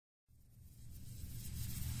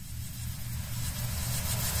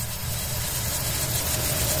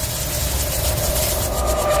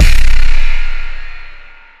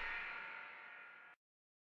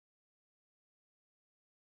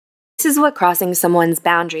is what crossing someone's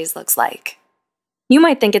boundaries looks like. You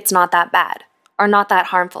might think it's not that bad, or not that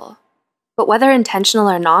harmful, but whether intentional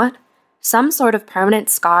or not, some sort of permanent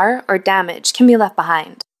scar or damage can be left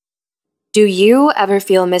behind. Do you ever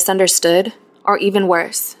feel misunderstood, or even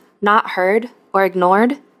worse, not heard or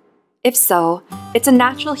ignored? If so, it's a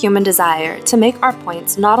natural human desire to make our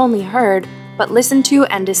points not only heard, but listened to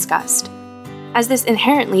and discussed, as this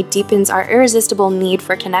inherently deepens our irresistible need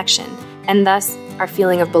for connection, and thus our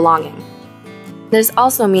feeling of belonging. This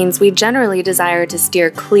also means we generally desire to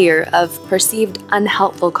steer clear of perceived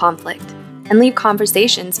unhelpful conflict, and leave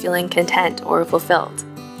conversations feeling content or fulfilled.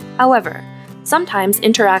 However, sometimes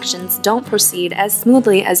interactions don't proceed as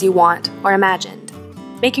smoothly as you want or imagined,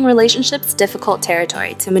 making relationships difficult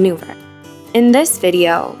territory to maneuver. In this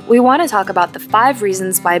video, we want to talk about the 5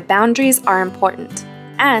 reasons why boundaries are important,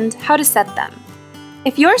 and how to set them.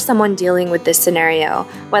 If you're someone dealing with this scenario,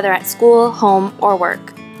 whether at school, home, or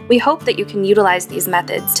work, we hope that you can utilize these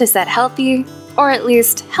methods to set healthy, or at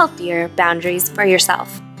least healthier, boundaries for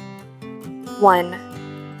yourself.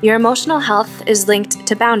 1. Your emotional health is linked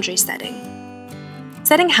to boundary setting.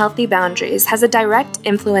 Setting healthy boundaries has a direct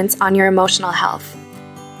influence on your emotional health.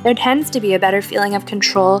 There tends to be a better feeling of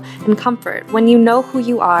control and comfort when you know who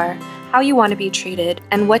you are, how you want to be treated,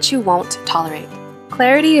 and what you won't tolerate.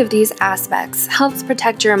 Clarity of these aspects helps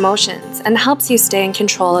protect your emotions and helps you stay in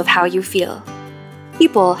control of how you feel.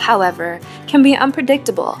 People, however, can be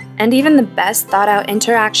unpredictable, and even the best thought-out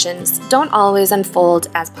interactions don't always unfold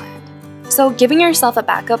as planned. So giving yourself a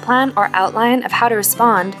backup plan or outline of how to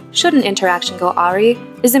respond should an interaction go awry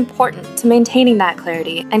is important to maintaining that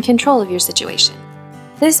clarity and control of your situation.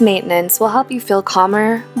 This maintenance will help you feel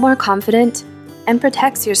calmer, more confident, and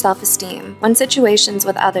protects your self-esteem when situations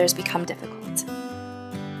with others become difficult.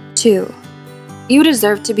 2. You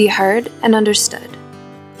deserve to be heard and understood.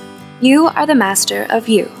 You are the master of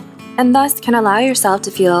you, and thus can allow yourself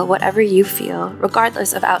to feel whatever you feel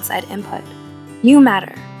regardless of outside input. You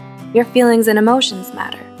matter. Your feelings and emotions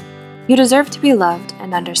matter. You deserve to be loved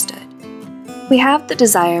and understood. We have the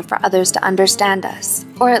desire for others to understand us,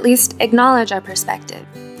 or at least acknowledge our perspective,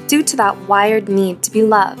 due to that wired need to be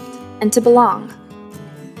loved and to belong.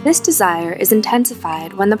 This desire is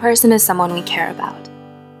intensified when the person is someone we care about.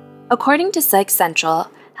 According to Psych Central,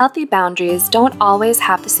 healthy boundaries don't always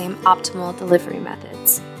have the same optimal delivery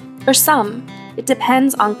methods. For some, it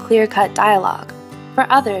depends on clear-cut dialogue. For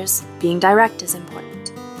others, being direct is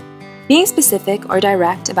important. Being specific or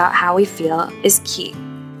direct about how we feel is key.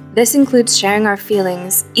 This includes sharing our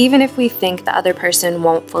feelings even if we think the other person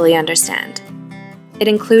won't fully understand. It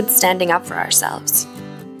includes standing up for ourselves.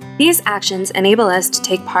 These actions enable us to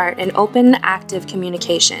take part in open, active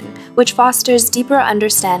communication, which fosters deeper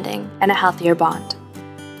understanding and a healthier bond.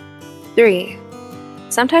 3.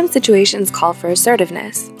 Sometimes situations call for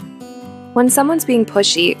assertiveness. When someone's being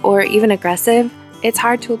pushy or even aggressive, it's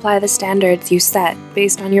hard to apply the standards you set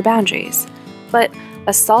based on your boundaries, but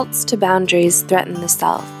assaults to boundaries threaten the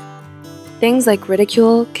self. Things like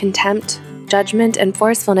ridicule, contempt, judgment, and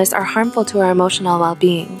forcefulness are harmful to our emotional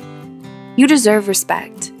well-being. You deserve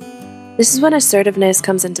respect. This is when assertiveness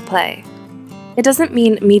comes into play. It doesn't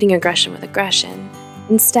mean meeting aggression with aggression.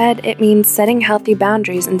 Instead, it means setting healthy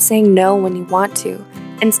boundaries and saying no when you want to,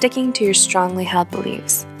 and sticking to your strongly held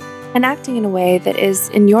beliefs, and acting in a way that is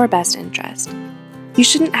in your best interest. You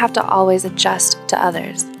shouldn't have to always adjust to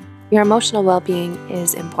others. Your emotional well-being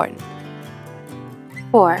is important.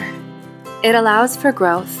 4. It allows for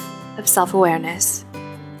growth of self-awareness.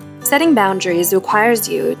 Setting boundaries requires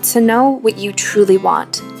you to know what you truly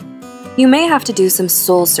want. You may have to do some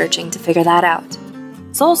soul-searching to figure that out.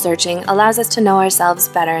 Soul-searching allows us to know ourselves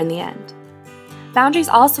better in the end. Boundaries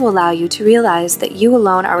also allow you to realize that you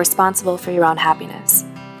alone are responsible for your own happiness.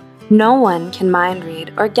 No one can mind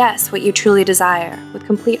read or guess what you truly desire with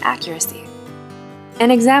complete accuracy.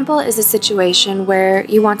 An example is a situation where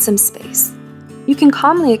you want some space. You can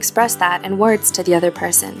calmly express that in words to the other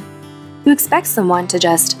person. To expect someone to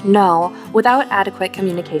just know without adequate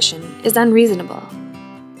communication is unreasonable.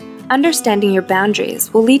 Understanding your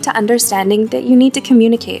boundaries will lead to understanding that you need to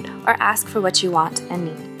communicate or ask for what you want and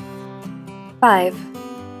need.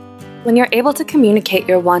 5. When you're able to communicate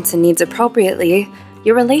your wants and needs appropriately,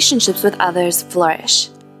 your relationships with others flourish.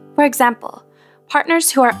 For example, partners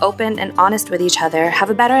who are open and honest with each other have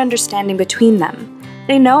a better understanding between them.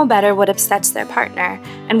 They know better what upsets their partner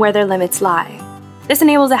and where their limits lie. This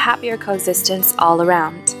enables a happier coexistence all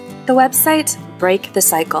around. The website Break the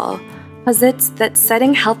Cycle posits that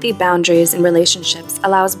setting healthy boundaries in relationships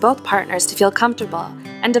allows both partners to feel comfortable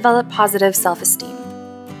and develop positive self-esteem.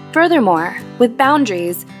 Furthermore, with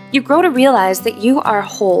boundaries, you grow to realize that you are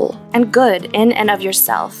whole and good in and of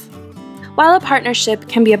yourself. While a partnership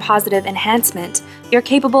can be a positive enhancement, you're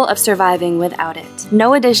capable of surviving without it.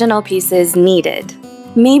 No additional pieces needed,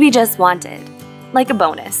 maybe just wanted, like a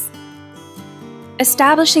bonus.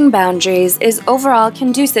 Establishing boundaries is overall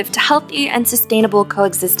conducive to healthy and sustainable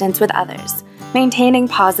coexistence with others, maintaining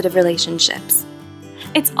positive relationships.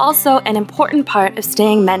 It's also an important part of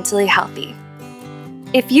staying mentally healthy.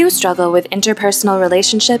 If you struggle with interpersonal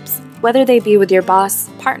relationships, whether they be with your boss,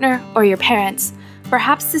 partner, or your parents,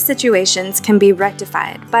 perhaps the situations can be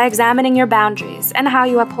rectified by examining your boundaries and how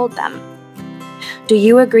you uphold them. Do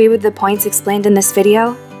you agree with the points explained in this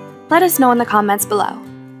video? Let us know in the comments below.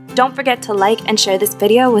 Don't forget to like and share this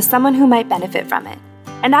video with someone who might benefit from it.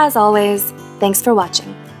 And as always, thanks for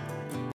watching.